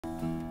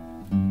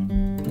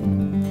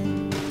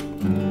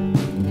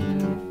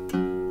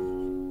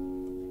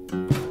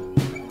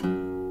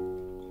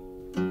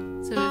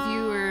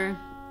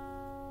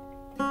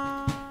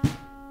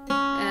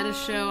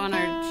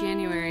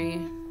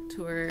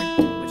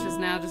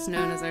now just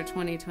known as our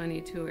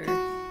 2020 tour.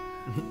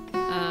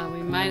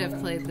 We might have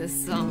played this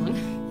song.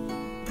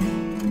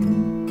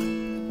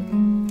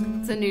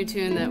 It's a new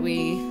tune that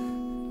we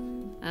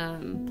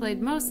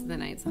played most of the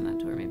nights on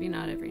that tour. Maybe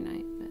not every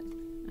night,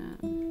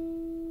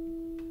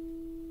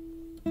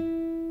 but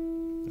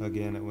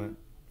again, it went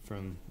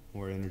from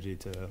more energy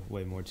to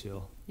way more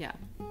chill. Yeah.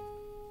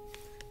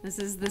 This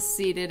is the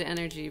seated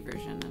energy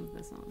version of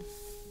the song.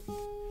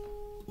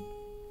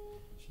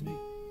 Should make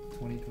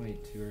 2020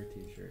 tour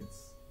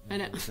t-shirts. I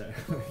know. Just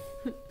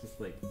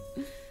like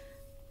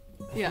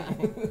yeah.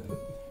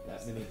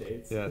 that many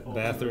dates. Yeah,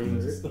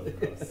 bathrooms,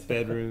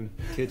 bedroom,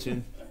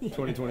 kitchen,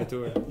 2020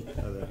 tour. Oh,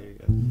 there you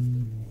go.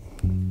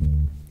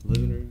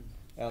 Living room,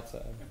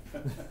 outside.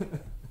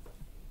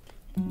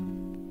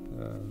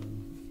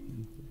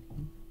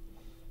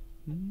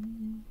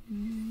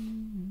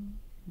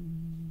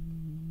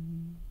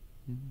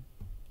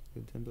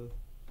 Good tempo.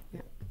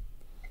 Yeah.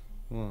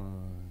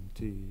 1,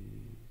 2,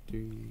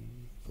 3,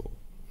 4.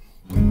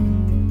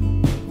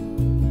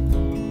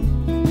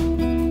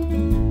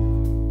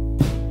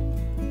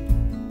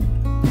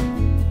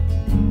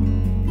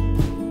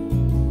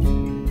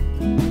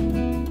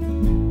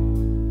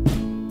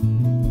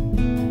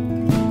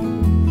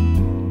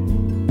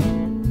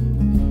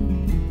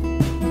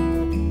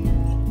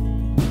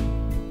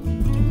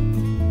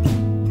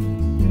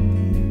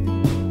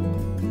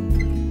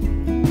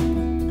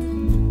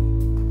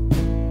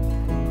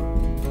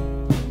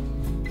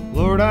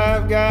 Lord,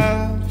 I've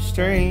got a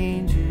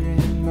stranger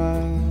in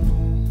my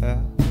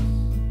house.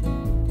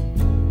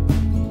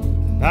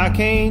 I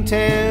can't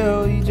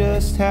tell you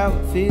just how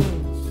it feels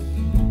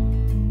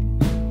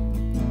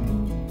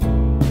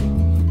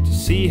to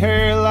see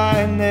her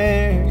lying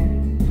there,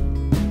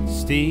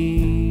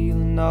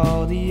 stealing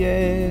all the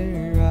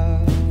air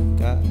I've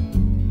got.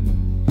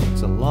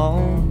 It's a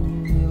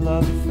lonely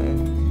love affair.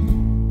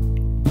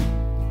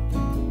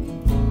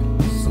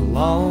 It's a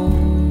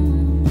lonely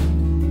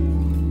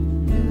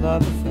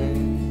love affair.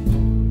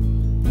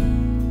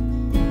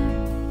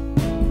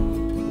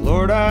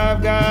 Lord,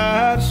 I've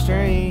got a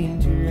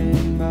stranger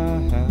in my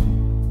house.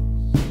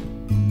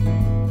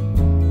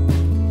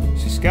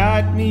 She's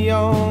got me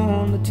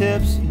on the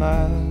tips of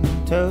my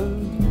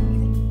toes,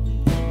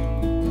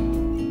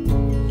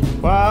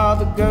 while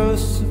the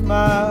ghosts of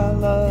my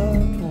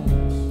loved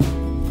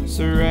ones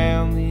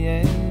surround me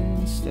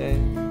and stare.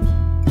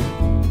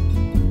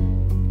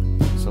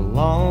 It's a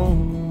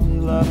lonely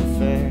love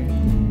affair.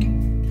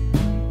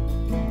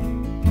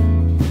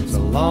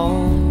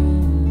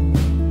 Lonely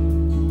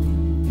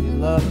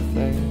love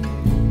affair.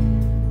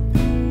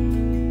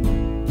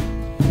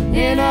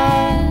 And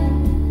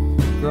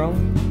I've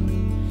grown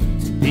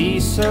to be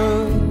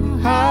so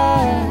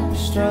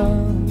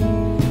high-strung,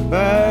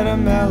 but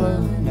I'm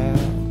mellowing out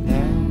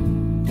now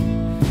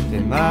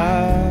that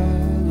my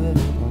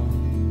little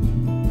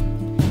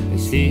one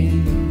is here.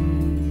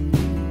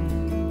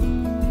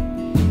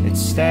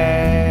 It's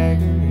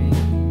staggering.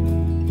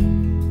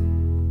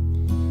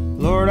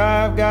 Lord,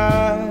 I've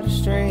got a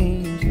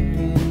stranger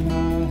in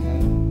my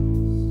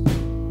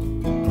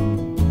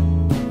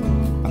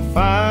house. I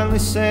finally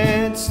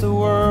sense the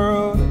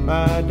world at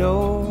my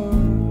door,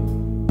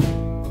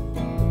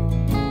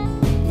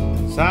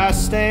 so I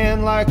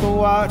stand like a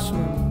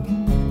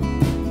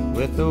watchman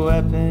with a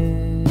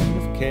weapon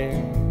of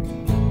care.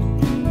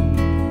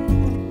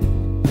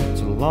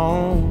 It's a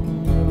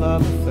lonely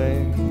love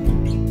affair.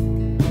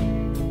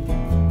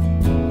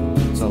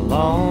 It's a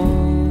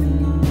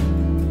lonely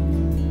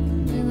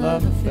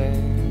love affair.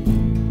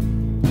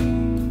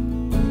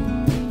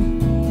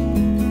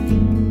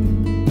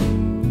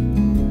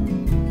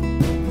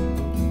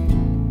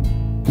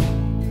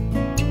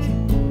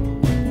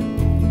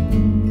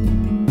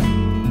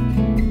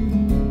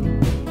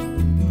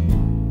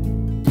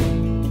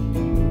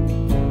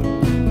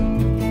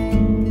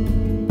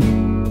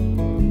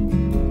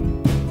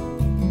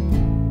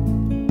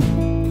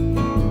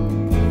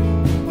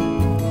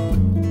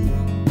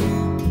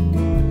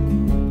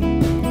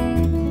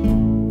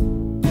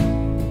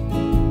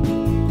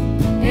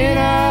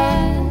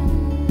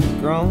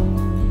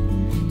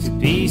 To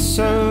be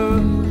so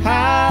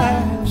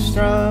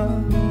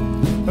high-strung,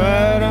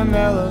 but I'm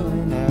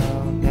mellowing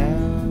out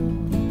now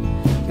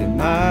that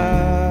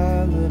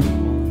my little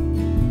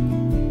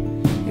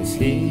one is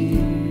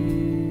here.